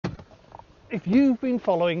If you've been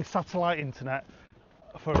following satellite internet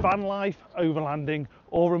for van life, overlanding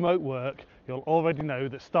or remote work, you'll already know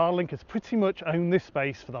that Starlink has pretty much owned this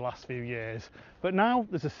space for the last few years. But now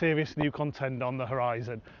there's a serious new contender on the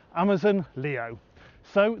horizon, Amazon LEO.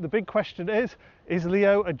 So the big question is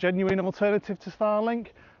LEO a genuine alternative to Starlink?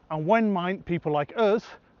 And when might people like us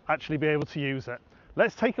actually be able to use it?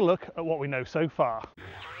 Let's take a look at what we know so far.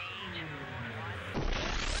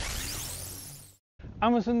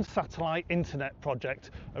 Amazon's satellite internet project,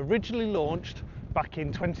 originally launched back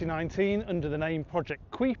in 2019 under the name Project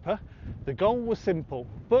Kuiper, the goal was simple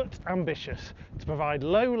but ambitious: to provide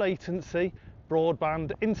low latency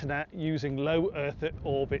broadband internet using low Earth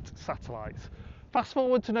orbit satellites. Fast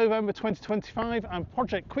forward to November 2025 and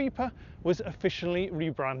Project Kuiper was officially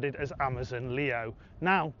rebranded as Amazon LEO.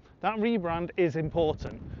 Now, that rebrand is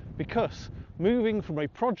important because moving from a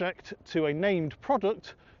project to a named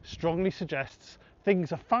product strongly suggests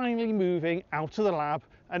things are finally moving out of the lab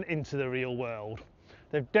and into the real world.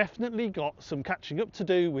 They've definitely got some catching up to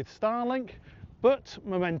do with Starlink, but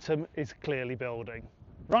momentum is clearly building.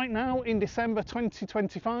 Right now, in December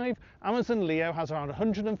 2025, Amazon LEO has around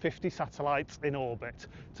 150 satellites in orbit.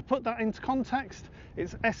 To put that into context,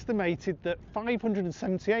 it's estimated that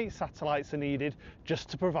 578 satellites are needed just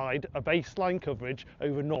to provide a baseline coverage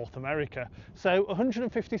over North America. So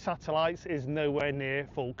 150 satellites is nowhere near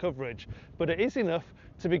full coverage, but it is enough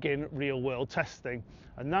to begin real-world testing,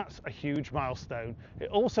 and that's a huge milestone. It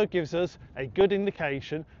also gives us a good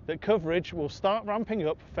indication that coverage will start ramping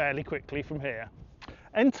up fairly quickly from here.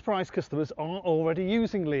 Enterprise customers are already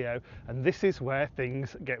using LEO, and this is where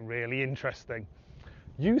things get really interesting.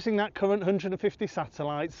 Using that current 150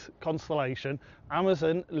 satellites constellation,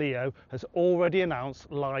 Amazon LEO has already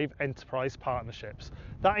announced live enterprise partnerships.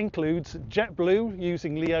 That includes JetBlue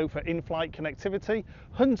using LEO for in-flight connectivity,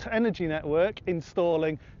 Hunt Energy Network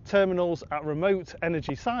installing terminals at remote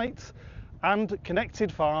energy sites, and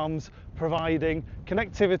Connected Farms providing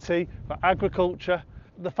connectivity for agriculture.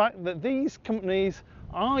 The fact that these companies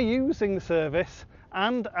are using the service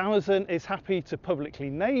and Amazon is happy to publicly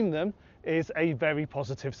name them is a very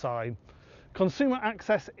positive sign. Consumer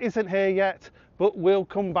access isn't here yet, but we'll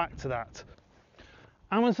come back to that.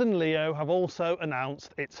 Amazon LEO have also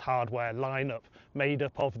announced its hardware lineup, made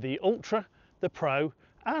up of the Ultra, the Pro,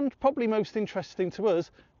 and probably most interesting to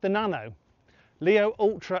us, the Nano. LEO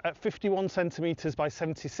Ultra at 51 centimeters by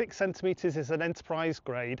 76 centimeters is an enterprise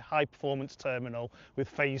grade high performance terminal with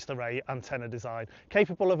phased array antenna design,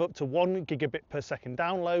 capable of up to 1 gigabit per second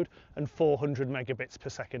download and 400 megabits per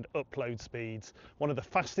second upload speeds. One of the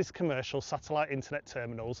fastest commercial satellite internet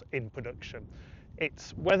terminals in production.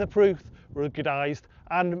 It's weatherproof, ruggedized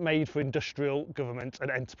and made for industrial, government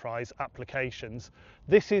and enterprise applications.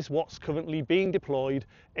 This is what's currently being deployed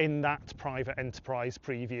in that private enterprise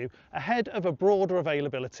preview ahead of a broader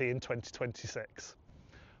availability in 2026.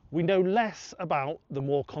 We know less about the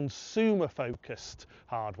more consumer focused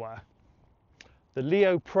hardware. The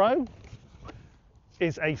LEO Pro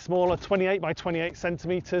is a smaller 28 by 28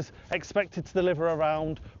 centimeters, expected to deliver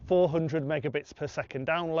around 400 megabits per second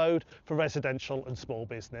download for residential and small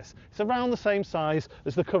business. It's around the same size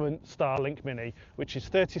as the current Starlink Mini, which is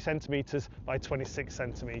 30 centimeters by 26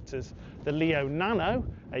 centimeters. The LEO Nano,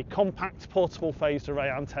 a compact portable phased array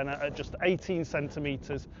antenna at just 18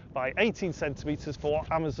 centimeters by 18 centimeters for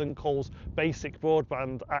what Amazon calls basic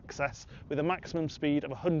broadband access with a maximum speed of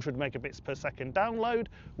 100 megabits per second download,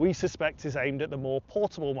 we suspect is aimed at the more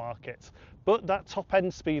portable market, but that top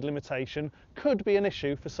end speed limitation could be an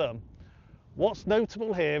issue for some. What's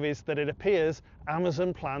notable here is that it appears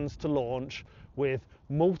Amazon plans to launch with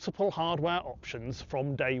multiple hardware options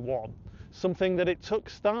from day one, something that it took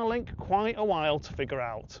Starlink quite a while to figure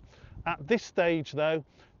out. At this stage though,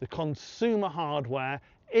 the consumer hardware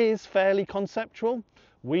is fairly conceptual.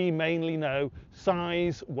 We mainly know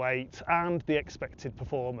size, weight and the expected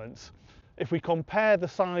performance. If we compare the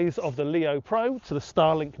size of the LEO Pro to the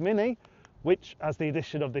Starlink Mini, which has the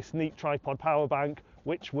addition of this neat tripod power bank,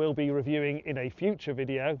 which we'll be reviewing in a future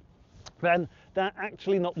video, then they're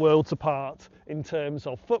actually not worlds apart in terms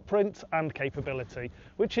of footprint and capability,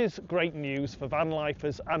 which is great news for van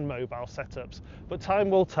lifers and mobile setups. But time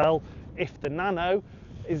will tell if the Nano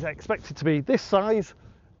is expected to be this size,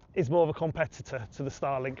 is more of a competitor to the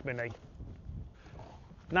Starlink Mini.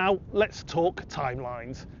 Now let's talk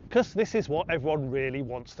timelines, because this is what everyone really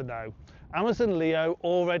wants to know. Amazon LEO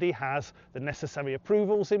already has the necessary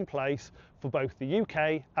approvals in place for both the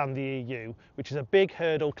UK and the EU, which is a big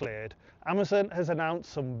hurdle cleared. Amazon has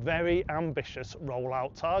announced some very ambitious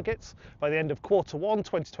rollout targets. By the end of Q1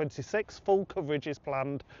 2026, full coverage is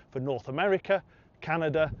planned for North America,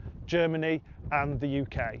 Canada, Germany and the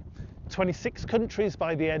UK. 26 countries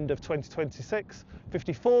by the end of 2026,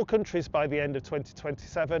 54 countries by the end of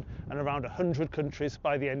 2027, and around 100 countries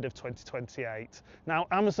by the end of 2028. Now,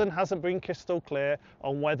 Amazon hasn't been crystal clear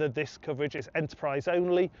on whether this coverage is enterprise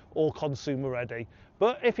only or consumer ready.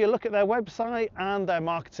 But if you look at their website and their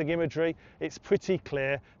marketing imagery, it's pretty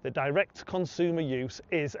clear that direct consumer use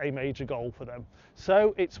is a major goal for them.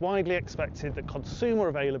 So it's widely expected that consumer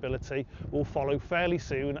availability will follow fairly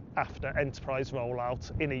soon after enterprise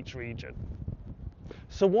rollout in each region.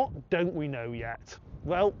 So what don't we know yet?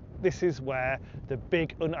 Well, this is where the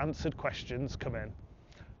big unanswered questions come in.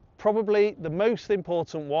 Probably the most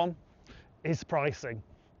important one is pricing.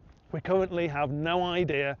 We currently have no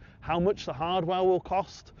idea how much the hardware will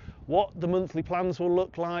cost, what the monthly plans will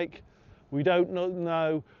look like. We don't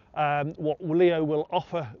know what LEO will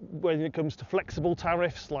offer when it comes to flexible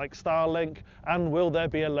tariffs like Starlink, and will there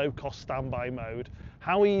be a low-cost standby mode?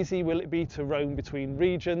 How easy will it be to roam between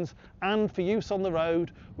regions? And for use on the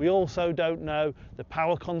road, we also don't know the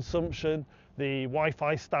power consumption, the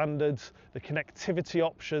Wi-Fi standards, the connectivity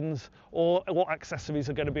options, or what accessories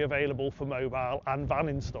are going to be available for mobile and van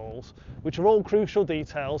installs, which are all crucial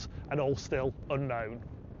details and all still unknown.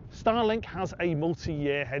 Starlink has a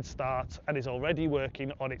multi-year head start and is already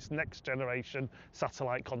working on its next generation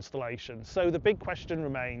satellite constellation. So the big question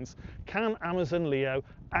remains, can Amazon LEO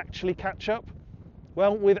actually catch up?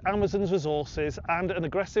 Well, with Amazon's resources and an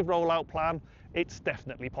aggressive rollout plan, it's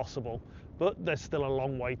definitely possible, but there's still a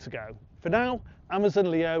long way to go. For now,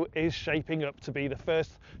 Amazon LEO is shaping up to be the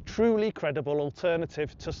first truly credible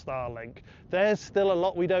alternative to Starlink. There's still a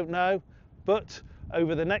lot we don't know, but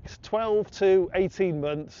over the next 12 to 18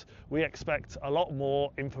 months, we expect a lot more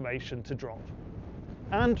information to drop.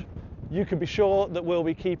 And you can be sure that we'll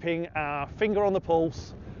be keeping our finger on the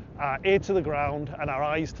pulse, our ear to the ground, and our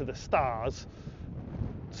eyes to the stars.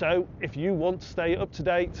 So if you want to stay up to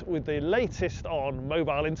date with the latest on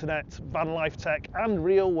mobile internet, van life tech, and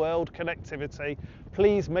real world connectivity,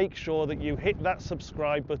 please make sure that you hit that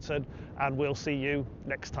subscribe button, and we'll see you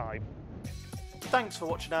next time. Thanks for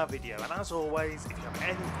watching our video, and as always, if you have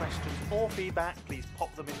any questions or feedback, please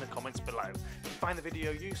pop them in the comments below. If you find the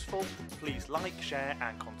video useful, please like, share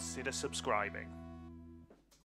and consider subscribing.